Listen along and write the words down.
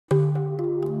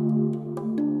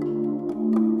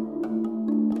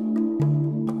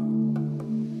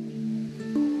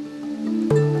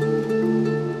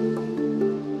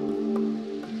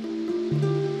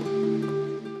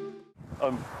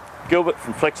Gilbert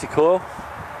from Flexi-Coil,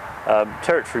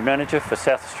 Territory Manager for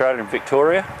South Australia and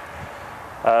Victoria.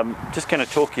 Just going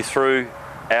to talk you through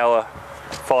our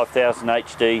 5000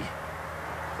 HD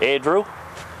air drill.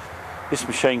 This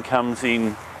machine comes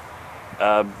in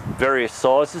various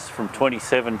sizes from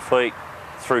 27 feet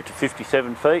through to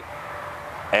 57 feet,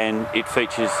 and it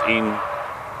features in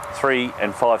 3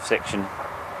 and 5 section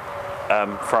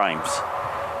frames.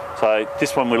 So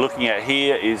this one we're looking at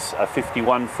here is a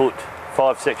 51 foot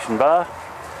 5 section bar.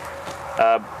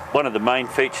 One of the main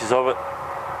features of it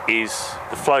is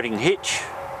the floating hitch,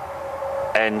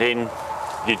 and then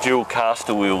your dual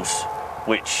caster wheels,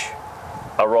 which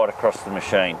are right across the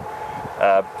machine.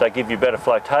 They give you better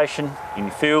flotation in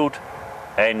your field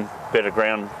and better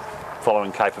ground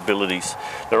following capabilities.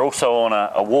 They're also on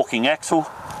a walking axle,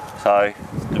 so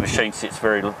the machine sits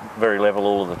very level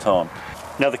all of the time.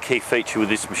 Another key feature with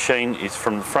this machine is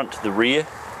from the front to the rear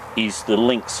is the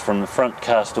links from the front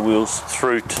caster wheels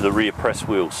through to the rear press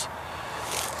wheels.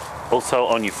 Also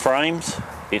on your frames,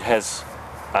 it has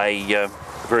a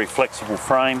very flexible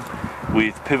frame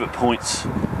with pivot points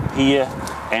here,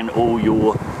 and all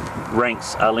your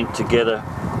ranks are linked together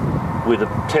with a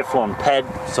Teflon pad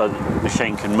so that the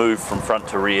machine can move from front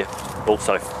to rear,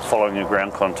 also following the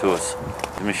ground contours.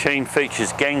 The machine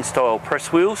features gang style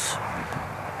press wheels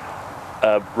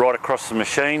right across the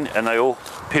machine, and they all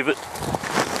pivot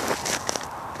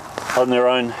on their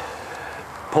own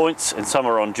points, and some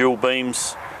are on dual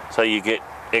beams, so you get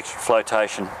extra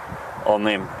flotation on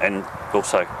them and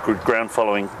also good ground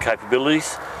following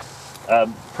capabilities.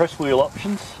 Press wheel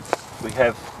options: we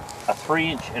have a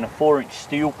 3-inch and a 4-inch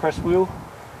steel press wheel.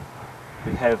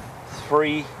 We have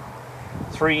 3-inch,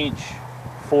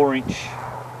 4-inch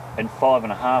and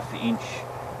 5.5-inch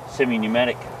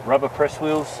semi-pneumatic rubber press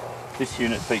wheels. This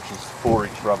unit features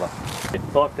 4-inch rubber.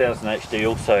 5000 HD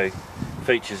also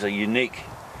features a unique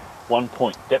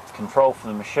 1-point depth control for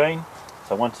the machine.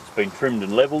 So once it's been trimmed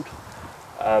and levelled,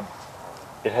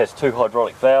 it has 2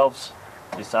 hydraulic valves.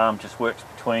 This arm just works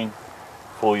between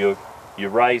for your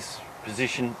raise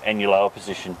position and your lower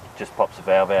position. Just pops a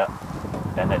valve out,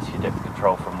 and that's your depth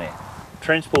control from there.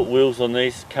 Transport wheels on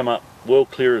these come up well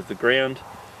clear of the ground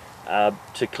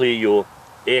to clear your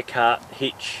air cart,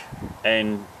 hitch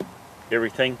and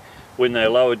everything. When they're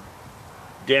lowered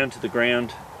down to the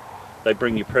ground, they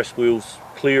bring your press wheels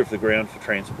clear of the ground for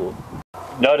transport.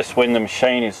 Notice when the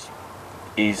machine is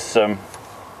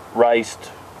raised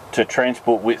to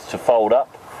transport width to fold up,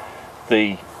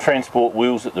 the transport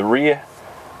wheels at the rear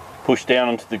push down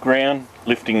onto the ground,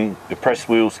 lifting the press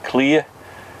wheels clear,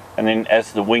 and then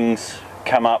as the wings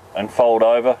come up and fold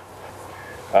over,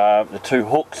 the 2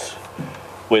 hooks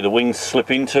where the wings slip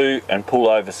into and pull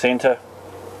over centre,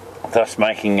 thus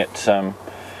making it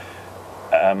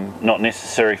not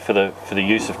necessary for the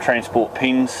use of transport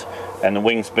pins, and the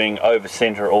wings being over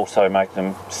centre also make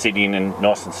them sit in and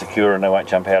nice and secure, and they won't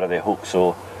jump out of their hooks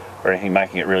or anything,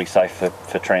 making it really safe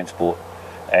for transport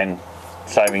and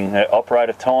saving the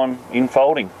operator time in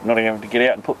folding, not having to get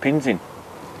out and put pins in.